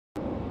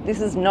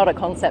this is not a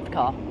concept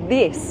car.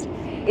 This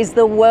is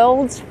the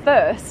world's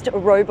first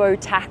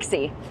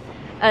RoBoTaxi,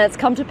 and it's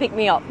come to pick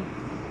me up.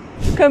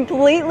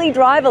 Completely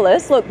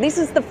driverless. Look, this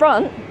is the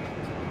front,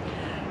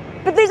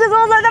 but this is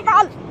also the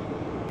front.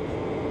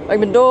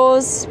 Open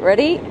doors,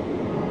 ready?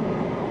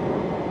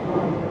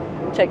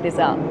 Check this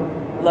out.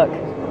 Look,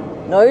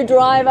 no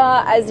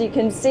driver. As you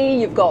can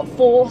see, you've got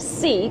 4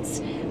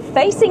 seats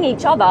facing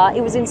each other.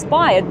 It was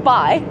inspired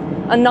by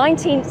a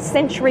 19th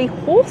century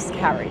horse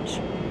carriage.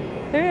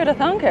 Who would have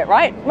thunk it,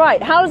 right?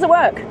 Right, how does it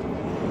work?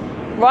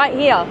 Right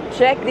here,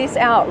 check this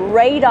out.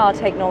 Radar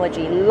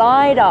technology,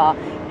 LiDAR,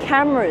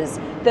 cameras,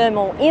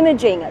 thermal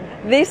imaging.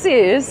 This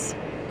is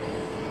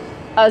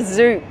a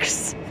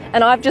Zoox,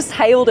 and I've just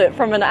hailed it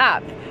from an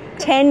app.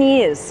 10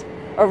 years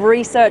of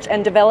research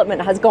and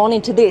development has gone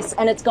into this,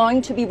 and it's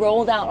going to be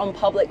rolled out on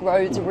public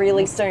roads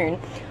really soon.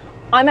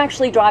 I'm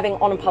actually driving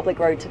on a public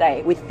road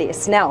today with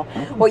this. Now,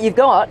 what you've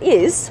got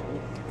is,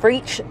 for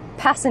each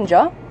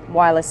passenger,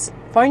 wireless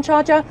phone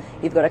charger,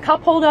 you've got a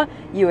cup holder,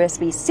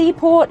 USB-C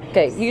port.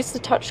 Okay, use the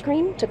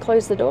touchscreen to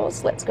close the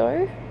doors. Let's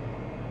go.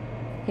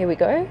 Here we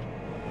go.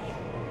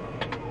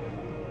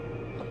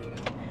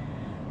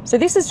 So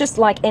this is just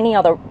like any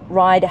other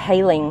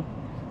ride-hailing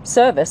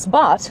service,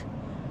 but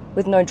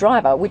with no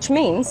driver, which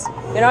means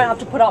you don't have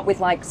to put up with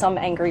like some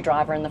angry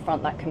driver in the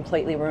front that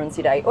completely ruins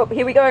your day. Oh,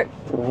 here we go.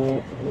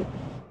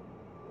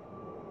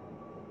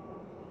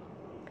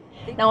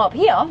 Now up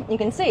here, you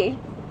can see,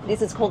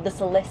 this is called the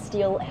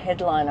Celestial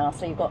Headliner.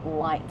 So you've got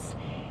lights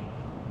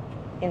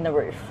in the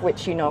roof,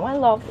 which you know I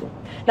love.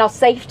 Now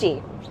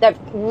safety, they've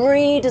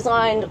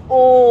redesigned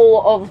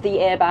all of the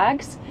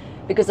airbags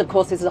because of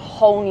course this is a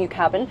whole new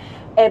cabin.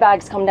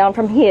 Airbags come down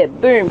from here,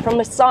 boom, from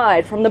the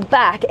side, from the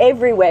back,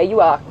 everywhere.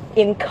 You are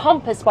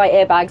encompassed by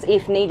airbags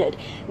if needed.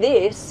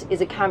 This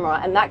is a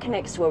camera, and that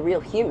connects to a real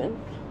human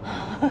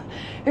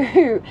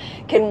who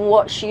can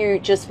watch you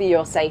just for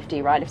your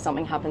safety, right? If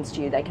something happens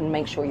to you, they can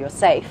make sure you're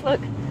safe.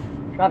 Look,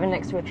 driving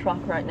next to a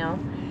truck right now.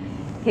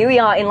 Here we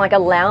are in like a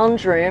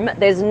lounge room.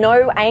 There's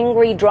no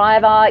angry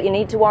driver you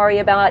need to worry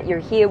about. You're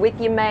here with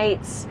your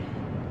mates,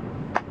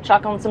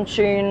 chuck on some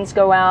tunes,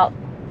 go out.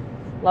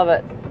 Love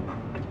it.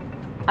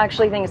 I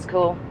actually think it's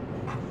cool.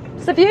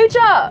 It's the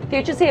future.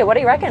 Future's here. What do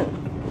you reckon?